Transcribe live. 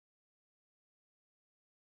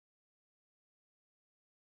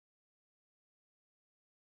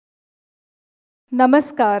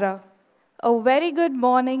Namaskara. A very good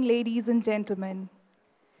morning, ladies and gentlemen.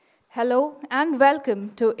 Hello and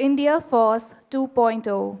welcome to IndiaFOSS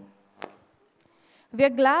 2.0. We are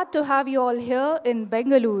glad to have you all here in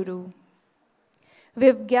Bengaluru.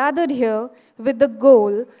 We've gathered here with the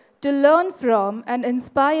goal to learn from and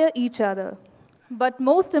inspire each other. But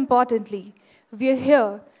most importantly, we are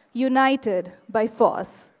here united by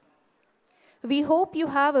FOSS. We hope you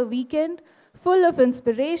have a weekend full of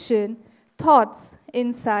inspiration, thoughts,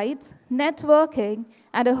 insights, networking,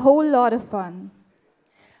 and a whole lot of fun.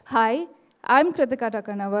 Hi, I'm Krutika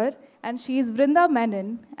Thakkannavar, and she's Vrinda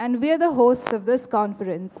Menon, and we're the hosts of this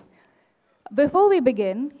conference. Before we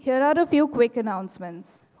begin, here are a few quick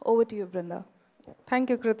announcements. Over to you, Vrinda. Thank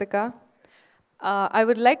you, Krutika. I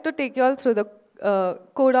would like to take you all through the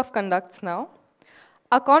code of conducts now.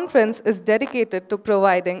 Our conference is dedicated to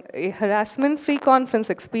providing a harassment-free conference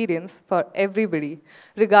experience for everybody,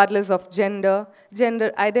 regardless of gender,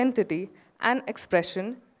 gender identity and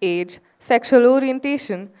expression, age, sexual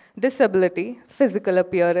orientation, disability, physical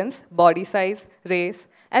appearance, body size, race,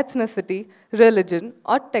 ethnicity, religion,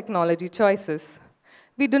 or technology choices.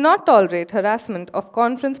 We do not tolerate harassment of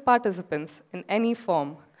conference participants in any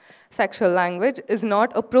form. Sexual language is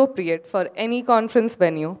not appropriate for any conference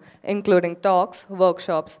venue, including talks,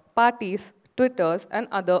 workshops, parties, Twitters, and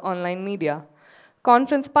other online media.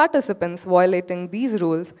 Conference participants violating these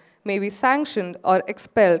rules may be sanctioned or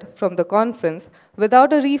expelled from the conference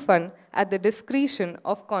without a refund at the discretion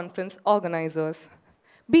of conference organizers.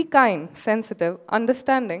 Be kind, sensitive,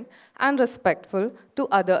 understanding, and respectful to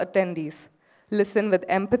other attendees. Listen with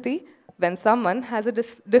empathy when someone has a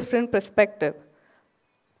different perspective.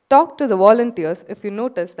 Talk to the volunteers if you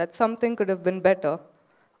notice that something could have been better.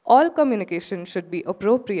 All communication should be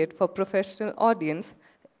appropriate for professional audience,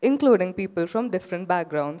 including people from different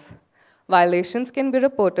backgrounds. Violations can be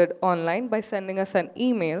reported online by sending us an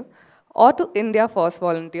email or to IndiaFOSS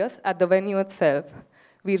volunteers at the venue itself.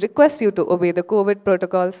 We request you to obey the COVID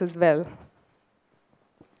protocols as well.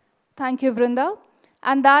 Thank you, Vrinda.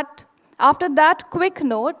 And after that quick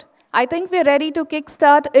note, I think we're ready to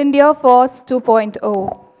kickstart IndiaFOSS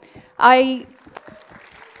 2.0. I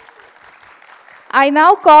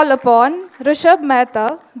now call upon Rushabh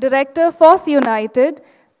Mehta, Director, FOSS United,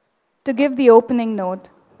 to give the opening note.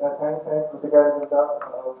 Thanks, Krutika and Vrinda.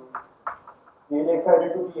 Really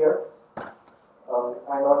excited to be here.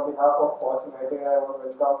 And on behalf of FOSS United, I want to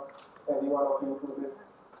welcome every one of you to this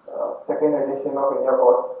second edition of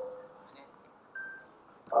IndiaFOSS.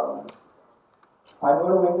 I'm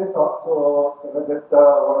going to wing this talk, so just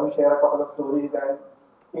want to share a couple of stories and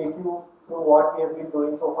take you through what we have been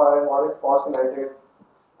doing so far and what is FOSS United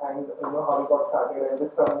and how we got started and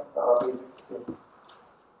just some basic things.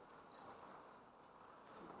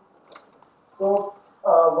 So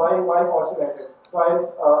why FOSS United? So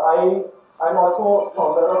I'm also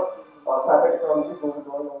founder of Fabric Technologies. Those who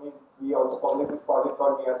don't know me, we also published this project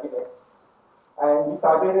called ERP Next, and we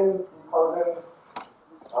started in 2000.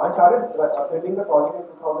 I started building the project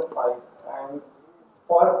in 2005, and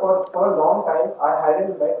for a long time I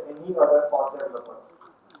hadn't met any other FOSS developer,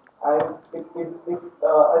 and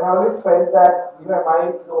and I always felt that am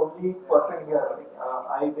I the only person here?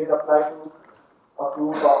 I did apply to a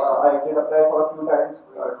few. I did apply for a few times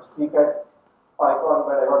to speak at PyCon,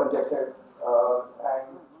 but I got rejected, and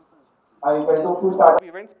I went to a few startup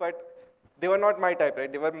events, but they were not my type,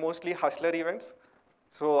 right? They were mostly hustler events.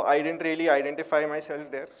 So I didn't really identify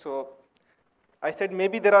myself there. So I said,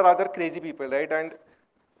 maybe there are other crazy people, right? And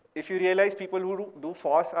if you realize people who do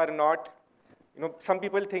FOSS are not, some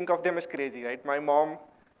people think of them as crazy, right? My mom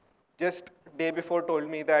just day before told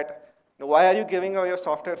me that, why are you giving away your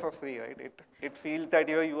software for free, right? It feels that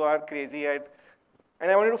you are crazy. And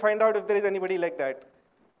I wanted to find out if there is anybody like that.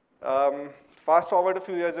 Fast forward a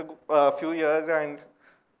few years, and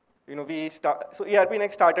so ERP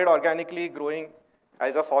Next started organically growing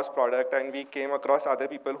as a FOSS product, and we came across other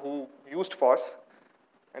people who used FOSS.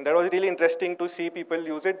 And that was really interesting to see people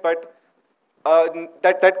use it, but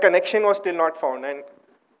that connection was still not found. And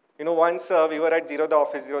once we were at Zerodha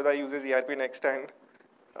office, Zerodha uses ERP Next, and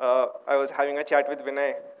I was having a chat with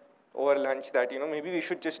Vinay over lunch that maybe we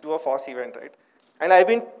should just do a FOSS event, right? And I've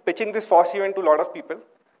been pitching this FOSS event to a lot of people.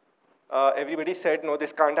 Everybody said, no,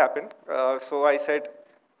 this can't happen. So I said,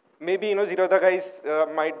 maybe Zerodha guys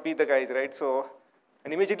might be the guys, right?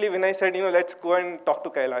 And immediately when I said, let's go and talk to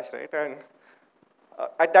Kailash, right? And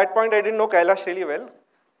at that point, I didn't know Kailash really well.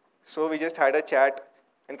 So we just had a chat.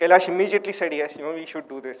 And Kailash immediately said, yes, we should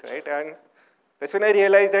do this, right? And that's when I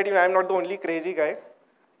realized that I'm not the only crazy guy.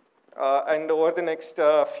 And over the next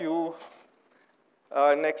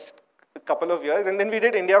next couple of years, and then we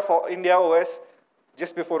did IndiaOS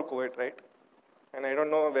just before COVID, right? And I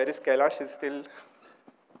don't know where is Kailash, is still,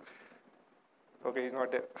 okay, he's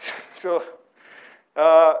not there. so,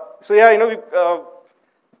 so yeah, we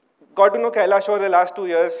got to know Kailash over the last 2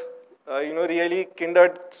 years. Really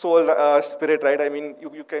kindred soul spirit, right? I mean,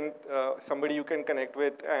 you can, somebody you can connect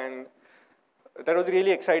with, and that was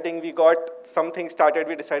really exciting. We got something started.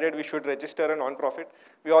 We decided we should register a non-profit.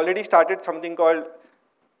 We already started something called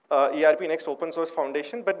ERP Next Open Source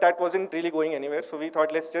Foundation, but that wasn't really going anywhere. So we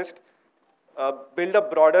thought, let's just build a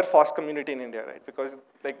broader FOSS community in India, right? Because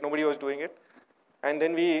like nobody was doing it, and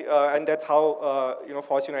then and that's how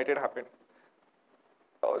FOSS United happened.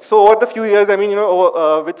 So over the few years, I mean,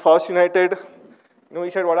 with FOSS United, we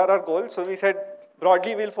said, what are our goals? So we said,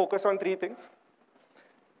 broadly, we'll focus on 3 things.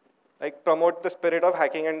 Like promote the spirit of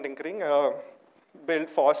hacking and tinkering, build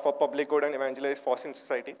FOSS for public good and evangelize FOSS in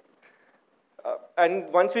society.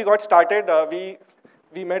 And once we got started,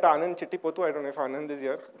 we met Anand Chittipotu. I don't know if Anand is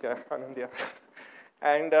here. Yeah, Anand, yeah.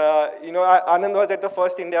 And Anand was at the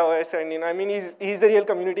first IndiaFOSS, and I mean, he's the real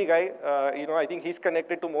community guy. I think he's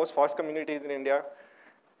connected to most FOSS communities in India.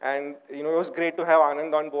 And it was great to have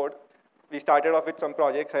Anand on board. We started off with some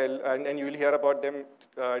projects, and you will hear about them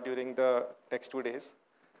during the next 2 days.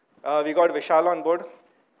 We got Vishal on board.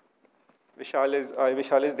 Vishal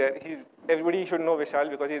is there. Everybody should know Vishal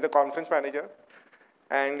because he's the conference manager.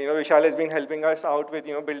 And Vishal has been helping us out with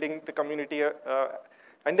building the community.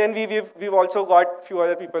 And then we've also got few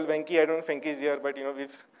other people. Venki, I don't know if Venki is here, but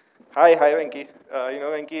hi Venki.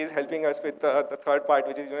 Venki is helping us with the third part,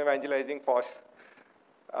 which is evangelizing FOSS.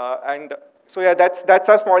 And so yeah, that's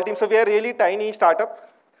our small team. So we are a really tiny startup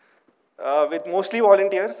with mostly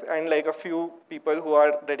volunteers and like a few people who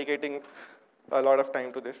are dedicating a lot of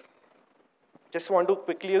time to this. Just want to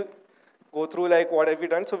quickly go through like what have we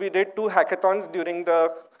done. So we did 2 hackathons during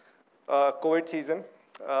the COVID season.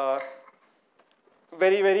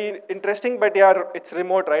 Very, very interesting, but yeah, it's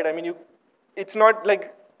remote, right? I mean, it's not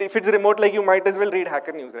like, if it's remote, like you might as well read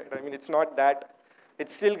Hacker News, right? I mean, it's not that.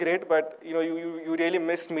 It's still great, but you really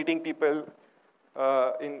miss meeting people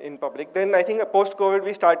in public. Then I think post-COVID,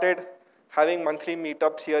 we started having monthly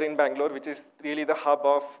meetups here in Bangalore, which is really the hub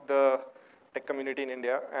of the tech community in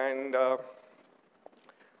India. And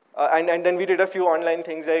then we did a few online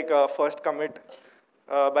things like First Commit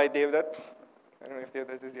by Devdutt. I don't know if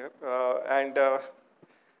Devdutt is here.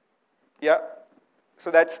 Yeah,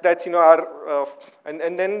 so that's our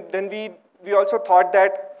and then we also thought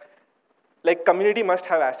that like community must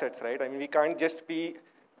have assets, right? I mean, we can't just be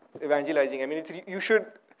evangelizing. I mean, you should.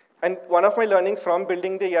 And one of my learnings from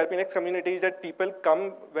building the ERP Next community is that people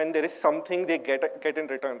come when there is something they get in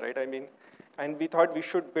return, right? I mean, and we thought we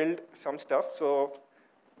should build some stuff. So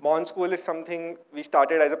Mon School is something we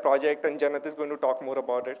started as a project, and Janat is going to talk more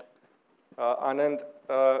about it. Anand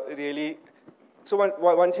really. So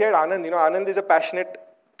once he had Anand, Anand is a passionate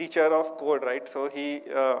teacher of code, right? So he,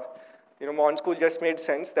 Mon School just made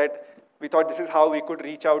sense that we thought this is how we could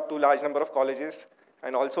reach out to a large number of colleges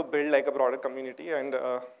and also build like a broader community. And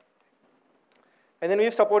then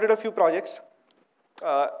we've supported a few projects.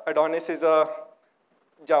 Adonis is a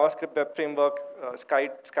JavaScript web framework.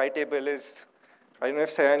 Skytable is, I don't know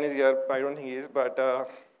if Sayan is here, I don't think he is, but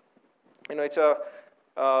it's a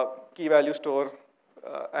key value store.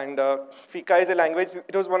 And Fika is a language.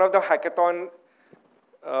 It was one of the hackathon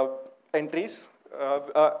entries.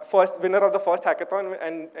 First winner of the first hackathon,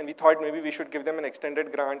 and we thought maybe we should give them an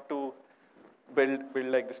extended grant to build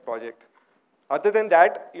like this project. Other than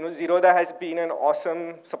that, Zerodha has been an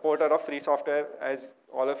awesome supporter of free software, as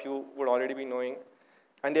all of you would already be knowing.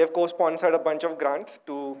 And they have co-sponsored a bunch of grants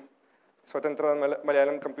to Swatantra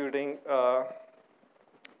Malayalam Computing,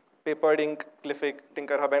 Papered Ink, Cliffic,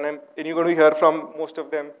 Tinker Hub, and you're going to hear from most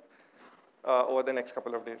of them over the next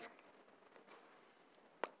couple of days.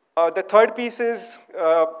 The third piece is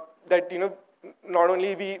that not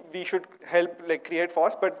only we should help like create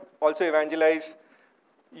FOSS, but also evangelize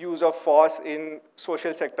use of FOSS in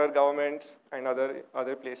social sector, governments, and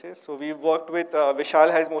other places. So we've worked with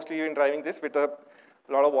Vishal has mostly been driving this with a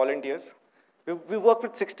lot of volunteers. We've worked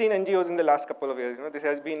with 16 NGOs in the last couple of years. This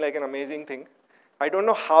has been like an amazing thing. I don't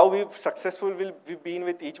know how successful we've been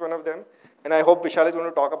with each one of them, and I hope Vishal is going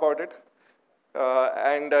to talk about it.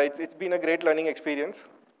 It's been a great learning experience.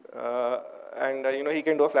 He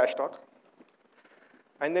can do a flash talk.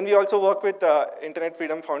 And then we also work with Internet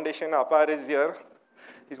Freedom Foundation. Apar is here.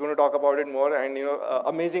 He's going to talk about it more. And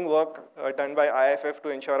amazing work done by IFF to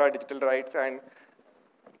ensure our digital rights. And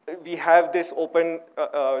we have this open,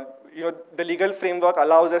 the legal framework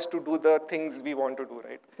allows us to do the things we want to do,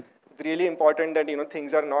 right? It's really important that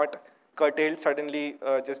things are not curtailed suddenly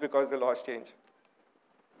just because the laws change.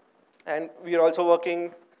 And we are also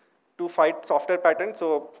working to fight software patents.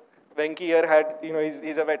 So Venki here had,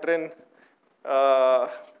 he's a veteran a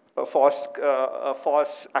FOSS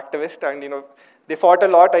activist, and they fought a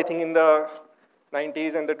lot, I think, in the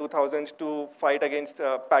 90s and the 2000s to fight against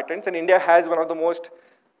patents. And India has one of the most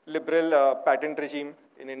liberal patent regime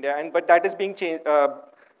in India, but that is being changed,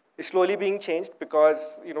 is slowly being changed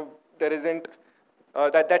because there isn't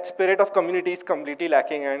that spirit of community is completely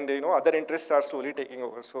lacking, and other interests are slowly taking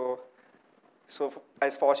over. So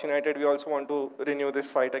as FOSS United, we also want to renew this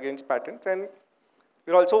fight against patents, and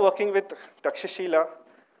we're also working with Takshashila.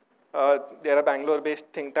 They're a Bangalore-based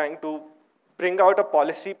think tank to bring out a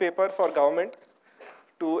policy paper for government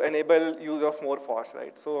to enable use of more FOSS,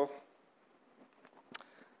 right? So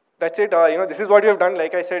that's it. This is what we have done.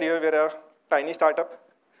 Like I said, we're a tiny startup.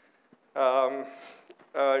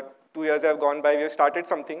 2 years have gone by. We have started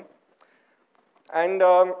something, and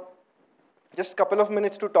just a couple of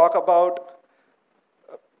minutes to talk about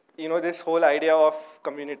this whole idea of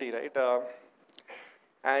community, right?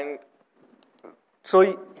 And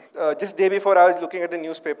so just day before, I was looking at the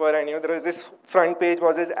newspaper, and there was this front page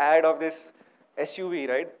was this ad of this SUV,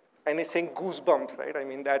 right? And it's saying goosebumps, right? I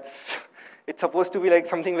mean, it's supposed to be like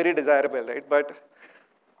something very desirable, right? But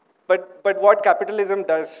what capitalism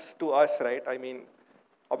does to us, right? I mean,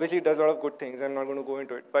 obviously it does a lot of good things. I'm not going to go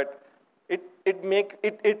into it, but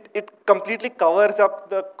it completely covers up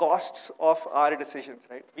the costs of our decisions,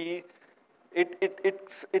 right?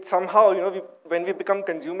 It somehow, when we become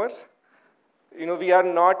consumers, we are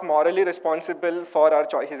not morally responsible for our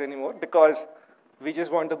choices anymore because we just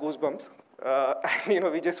want the goosebumps,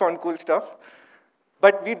 and we just want cool stuff,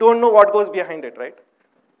 but we don't know what goes behind it, right?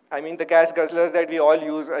 I mean, the gas guzzlers that we all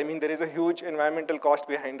use, I mean, there is a huge environmental cost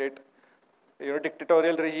behind it.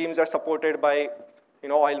 Dictatorial regimes are supported by,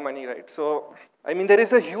 oil money, right? So, I mean, there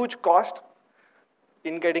is a huge cost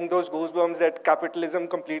in getting those goosebumps that capitalism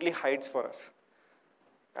completely hides for us.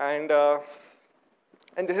 And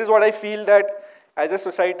this is what I feel that as a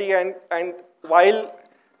society, and while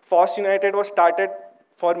FOSS United was started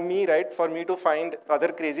for me, right, for me to find other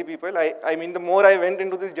crazy people, I mean, the more I went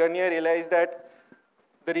into this journey, I realized that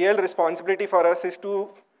the real responsibility for us is to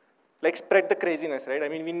spread the craziness, right? I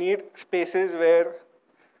mean, we need spaces where,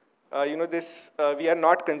 we are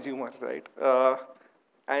not consumers, right?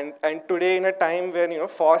 And today, in a time when,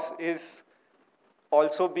 FOSS is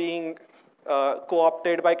also being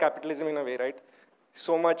co-opted by capitalism in a way, right?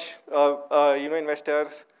 So much,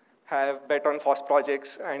 investors have bet on FOSS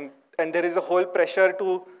projects, and there is a whole pressure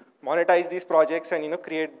to monetize these projects and,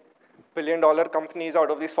 create billion-dollar companies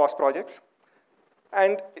out of these FOSS projects.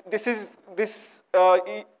 And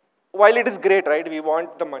while it is great, right? We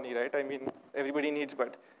want the money, right? I mean, everybody needs,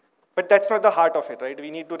 but that's not the heart of it, right? We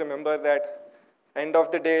need to remember that end of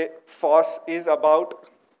the day, FOSS is about,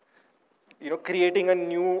 creating a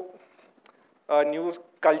new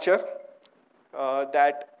culture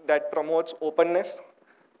that promotes openness,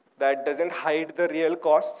 that doesn't hide the real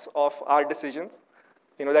costs of our decisions,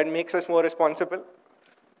 that makes us more responsible.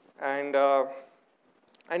 And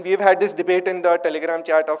we've had this debate in the Telegram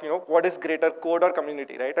chat of, what is greater, code or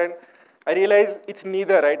community, right? And I realize it's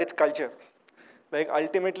neither, right? It's culture.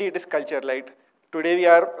 Ultimately, it is culture. Today we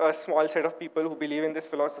are a small set of people who believe in this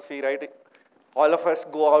philosophy, right? All of us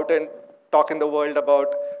go out and talk in the world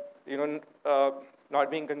about,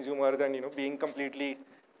 not being consumers and, being completely,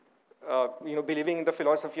 believing in the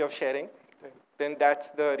philosophy of sharing. Then that's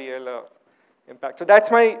the real impact. So that's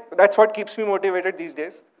what keeps me motivated these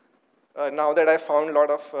days. Now that I've found a lot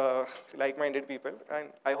of like-minded people, and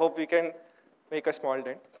I hope we can make a small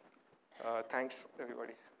dent. Thanks,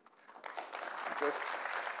 everybody. Just